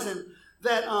realizing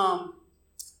that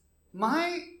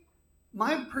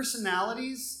my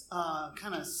personality's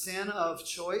kind of sin of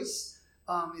choice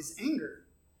is anger,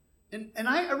 and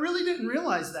I really didn't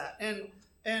realize that, and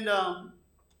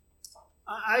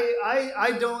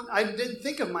I didn't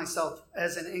think of myself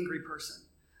as an angry person,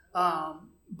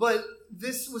 but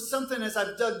this was something as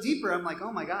I've dug deeper, I'm like,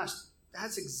 oh my gosh,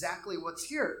 that's exactly what's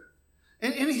here,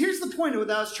 and here's the point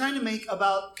that I was trying to make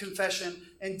about confession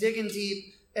and digging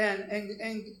deep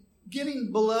and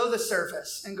getting below the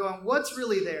surface and going, what's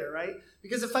really there, right?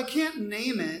 Because if I can't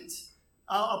name it,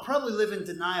 I'll probably live in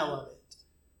denial of it,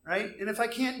 right? And if I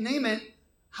can't name it,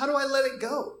 how do I let it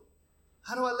go?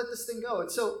 How do I let this thing go?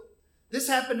 And so this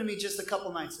happened to me just a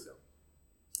couple nights ago.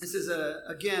 This is,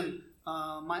 again,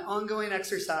 my ongoing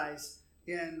exercise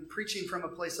in preaching from a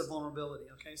place of vulnerability,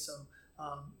 okay? So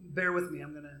bear with me.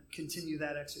 I'm going to continue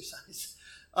that exercise.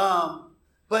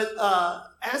 But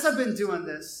as I've been doing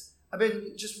this, I've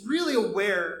been just really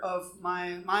aware of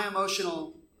my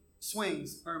emotional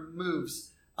swings or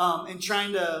moves, and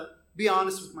trying to be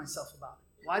honest with myself about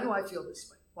it. Why do I feel this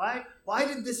way? Why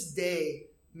did this day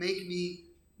make me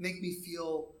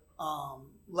feel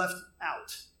left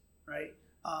out? Right?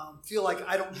 Feel like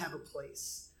I don't have a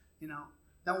place. Now,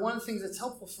 one of the things that's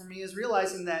helpful for me is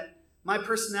realizing that my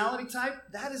personality type,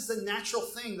 that is the natural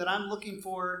thing that I'm looking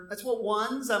for. That's what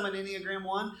ones. I'm an Enneagram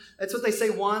 1. That's what they say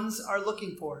ones are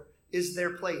looking for. Is their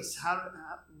place?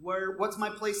 What's my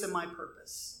place and my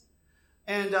purpose?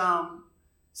 And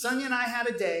Sunia and I had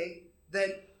a day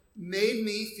that made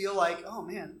me feel like, oh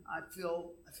man, I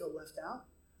feel left out.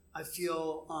 I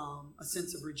feel a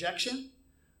sense of rejection.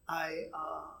 I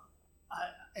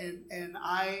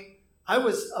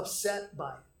was upset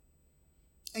by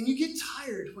it. And you get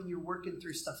tired when you're working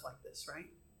through stuff like this, right?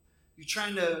 You're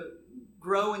trying to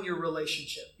grow in your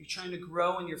relationship. You're trying to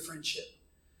grow in your friendship.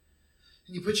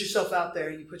 And you put yourself out there,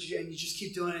 and you just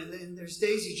keep doing it. And there's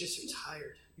days you just are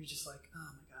tired. You're just like, oh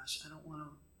my gosh, I don't want to.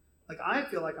 Like I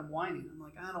feel like I'm whining. I'm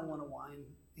like, I don't want to whine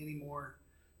anymore.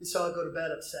 And so I'll go to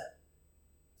bed upset.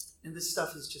 And this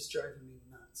stuff is just driving me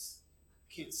nuts.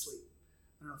 I can't sleep.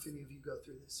 I don't know if any of you go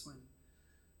through this when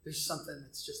there's something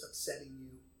that's just upsetting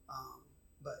you,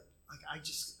 but like I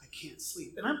can't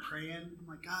sleep. And I'm praying. I'm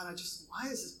like, God, why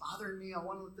is this bothering me? I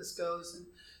want to let this go. And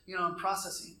I'm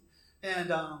processing.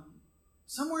 And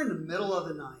somewhere in the middle of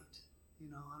the night, I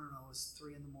don't know, it was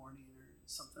 3 a.m. or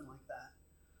something like that.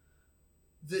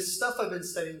 This stuff I've been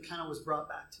studying kind of was brought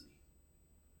back to me.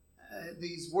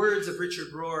 These words of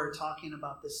Richard Rohr talking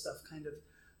about this stuff kind of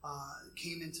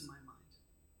came into my mind.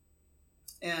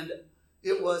 And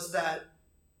it was that,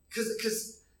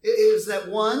 because it was that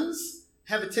ones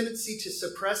have a tendency to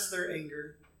suppress their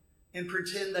anger and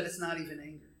pretend that it's not even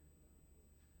anger.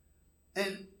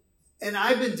 And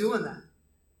I've been doing that.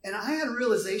 And I had a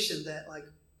realization that like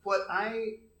what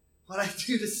I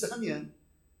do to Sunia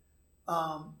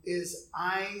is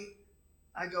I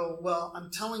go, well,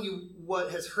 I'm telling you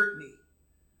what has hurt me,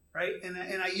 right? And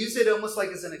I use it almost like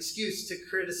as an excuse to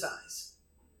criticize,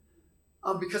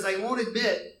 because I won't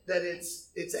admit that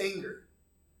it's anger,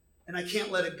 and I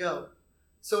can't let it go.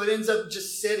 So it ends up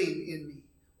just sitting in me,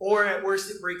 or at worst,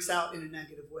 it breaks out in a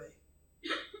negative way.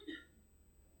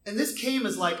 And this came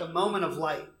as like a moment of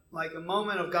light, like a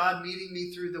moment of God meeting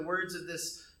me through the words of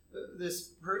this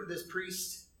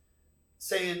priest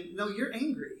saying, no, you're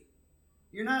angry.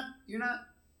 You're not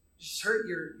just hurt,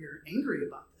 you're angry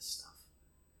about this stuff.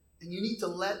 And you need to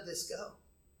let this go.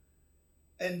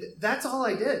 And that's all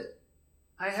I did.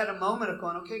 I had a moment of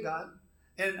going, okay, God.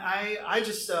 And I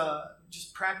just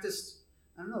practiced,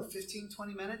 15,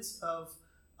 20 minutes of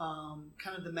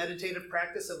kind of the meditative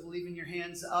practice of leaving your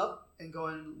hands up and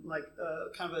going like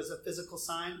kind of as a physical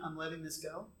sign, I'm letting this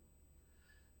go.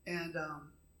 And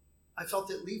I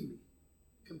felt it leave me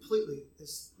completely,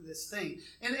 this thing.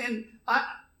 And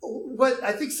what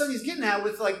I think Sonia's getting at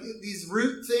with like these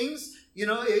root things,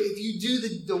 if you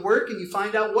do the work and you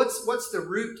find out what's the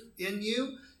root in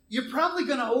you, you're probably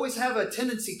going to always have a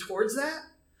tendency towards that,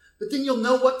 but then you'll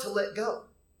know what to let go.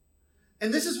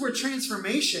 And this is where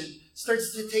transformation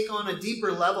starts to take on a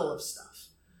deeper level of stuff.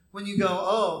 When you go,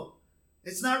 oh,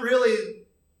 it's not really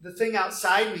the thing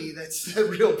outside me that's the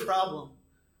real problem.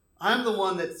 I'm the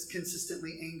one that's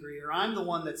consistently angry, or I'm the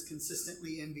one that's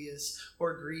consistently envious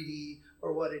or greedy,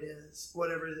 or what it is,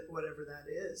 whatever that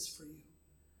is for you.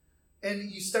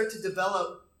 And you start to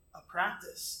develop a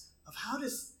practice of how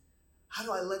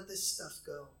do I let this stuff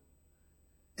go?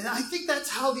 And I think that's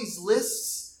how these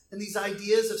lists and these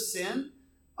ideas of sin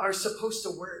are supposed to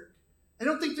work. I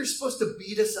don't think they're supposed to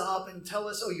beat us up and tell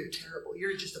us, oh, you're terrible.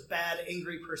 You're just a bad,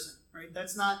 angry person, right?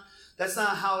 That's not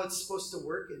how it's supposed to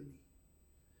work in me.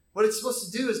 What it's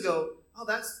supposed to do is go, oh,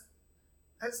 that's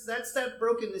that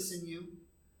brokenness in you.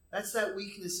 That's that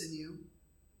weakness in you.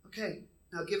 Okay,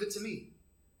 now give it to me.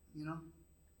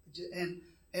 And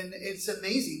it's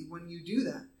amazing when you do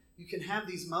that. You can have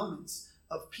these moments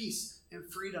of peace and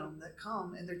freedom that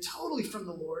come, and they're totally from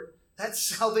the Lord. That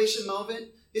salvation moment,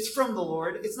 it's from the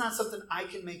Lord. It's not something I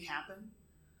can make happen.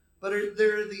 But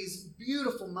there are these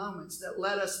beautiful moments that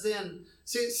let us then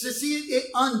see it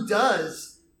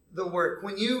undoes the work.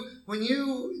 When you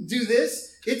do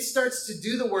this, it starts to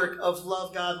do the work of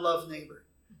love God, love neighbor.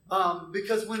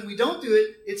 Because when we don't do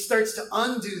it, it starts to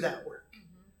undo that work.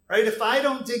 Right? If I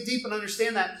don't dig deep and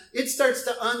understand that, it starts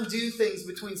to undo things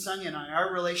between Sunia and I,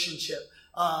 our relationship.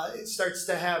 It starts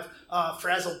to have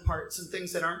frazzled parts and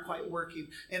things that aren't quite working.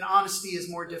 And honesty is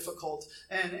more difficult.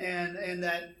 And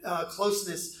that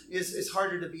closeness is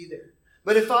harder to be there.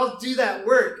 But if I'll do that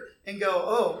work and go,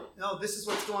 oh, no, this is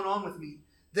what's going on with me,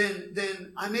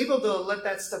 then I'm able to let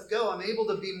that stuff go. I'm able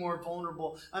to be more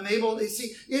vulnerable. I'm able to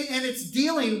see, and it's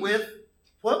dealing with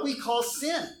what we call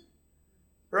sin.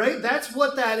 Right? That's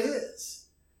what that is.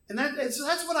 And so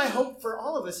that's what I hope for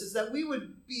all of us, is that we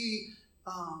would be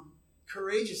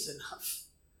courageous enough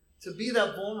to be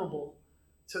that vulnerable,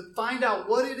 to find out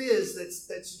what it is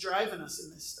that's driving us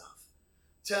in this stuff,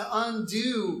 to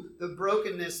undo the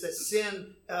brokenness that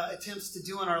sin attempts to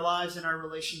do in our lives and our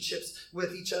relationships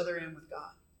with each other and with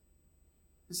God.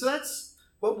 And so that's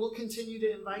what we'll continue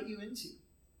to invite you into,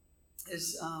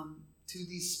 is to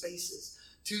these spaces,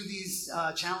 to these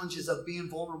challenges of being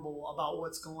vulnerable about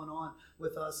what's going on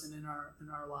with us and in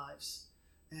our lives,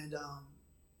 and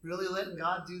really letting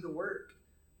God do the work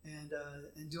and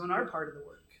doing our part of the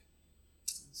work.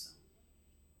 And so,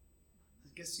 I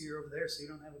guess you're over there, so you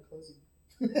don't have a closing.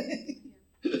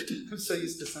 I'm so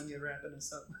used to Sonia wrapping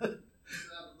us up.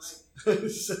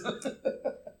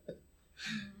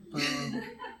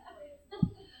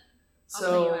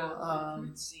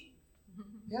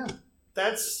 Yeah,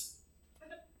 that's.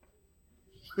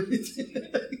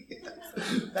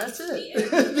 That's it.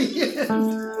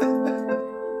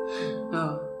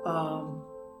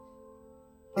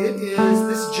 It is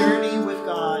this journey with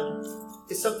God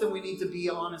is something we need to be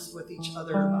honest with each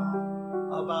other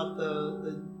about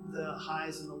the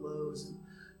highs and the lows,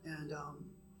 and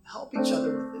help each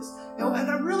other with this. And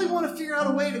I really want to figure out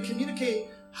a way to communicate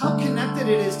how connected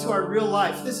it is to our real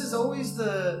life. This is always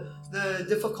the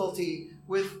difficulty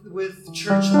with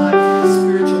church life, with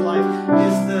spiritual life,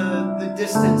 is the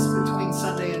distance between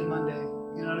Sunday and Monday.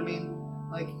 You know what I mean?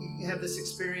 Like, you have this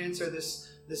experience or this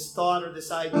thought or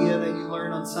this idea that you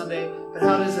learn on Sunday, but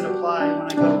how does it apply when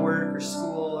I go to work or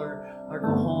school or go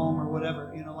home or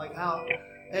whatever? Like how?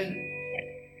 And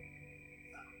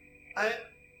I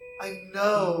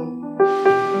know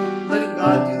letting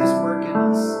God do this work in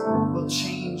us will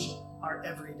change our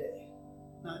everyday,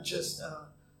 not just a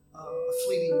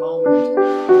fleeting moment.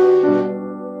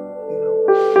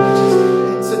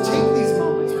 And so take these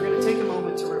moments. We're going to take a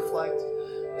moment to reflect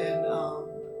and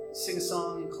sing a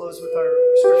song and close with our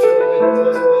scripture we've been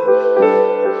closing with.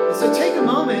 And so take a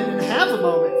moment and have a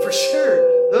moment for sure.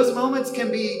 Those moments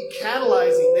can be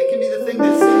catalyzing. They can be the thing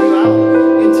that send you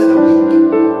out into the week.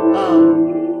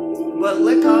 But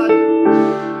let God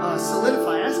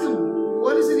solidify. Ask Him,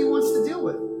 what is it He wants to deal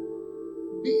with?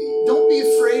 Don't be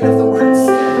afraid of the word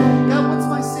sin. God, what's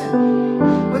my sin?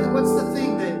 What's the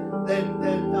thing that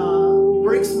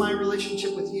breaks my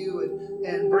relationship with you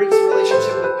and breaks relationship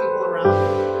relationship with people around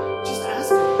you, just ask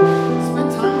them.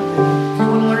 Spend time with them. If you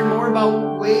want to learn more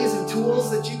about ways and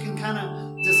tools that you can kind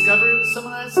of discover some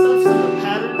of that stuff, some of the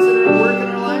patterns that are at work in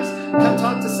our lives, come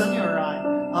talk to Sunia or I.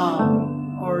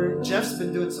 Or Jeff's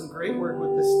been doing some great work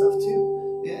with this stuff too.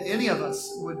 Any of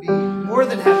us would be more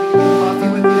than happy to get coffee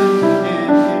with you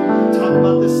and talk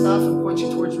about this stuff and point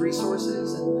you towards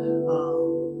resources. And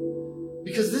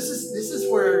because this is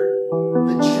where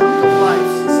the junk of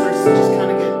life starts to just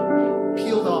kind of get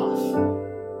peeled off,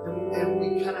 and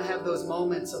we kind of have those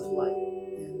moments of light,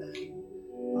 and then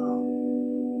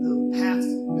the path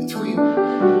between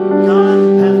God and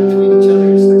the path between each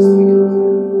other starts to become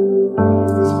clear.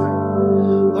 Let's pray.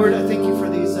 Lord, I thank you for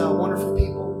these wonderful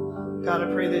people. God, I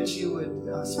pray that you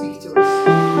would speak to us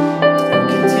and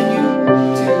continue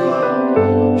to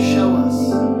show us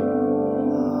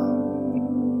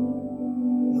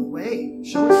the way.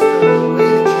 Show us the way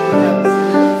that you would have us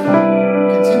live.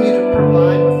 Continue to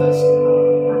provide with us,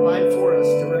 provide for us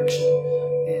direction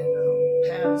and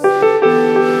paths,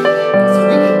 so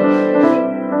we can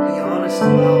be honest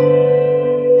about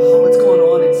what's going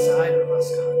on inside of us,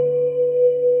 God.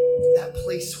 That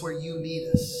place where you need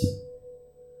us.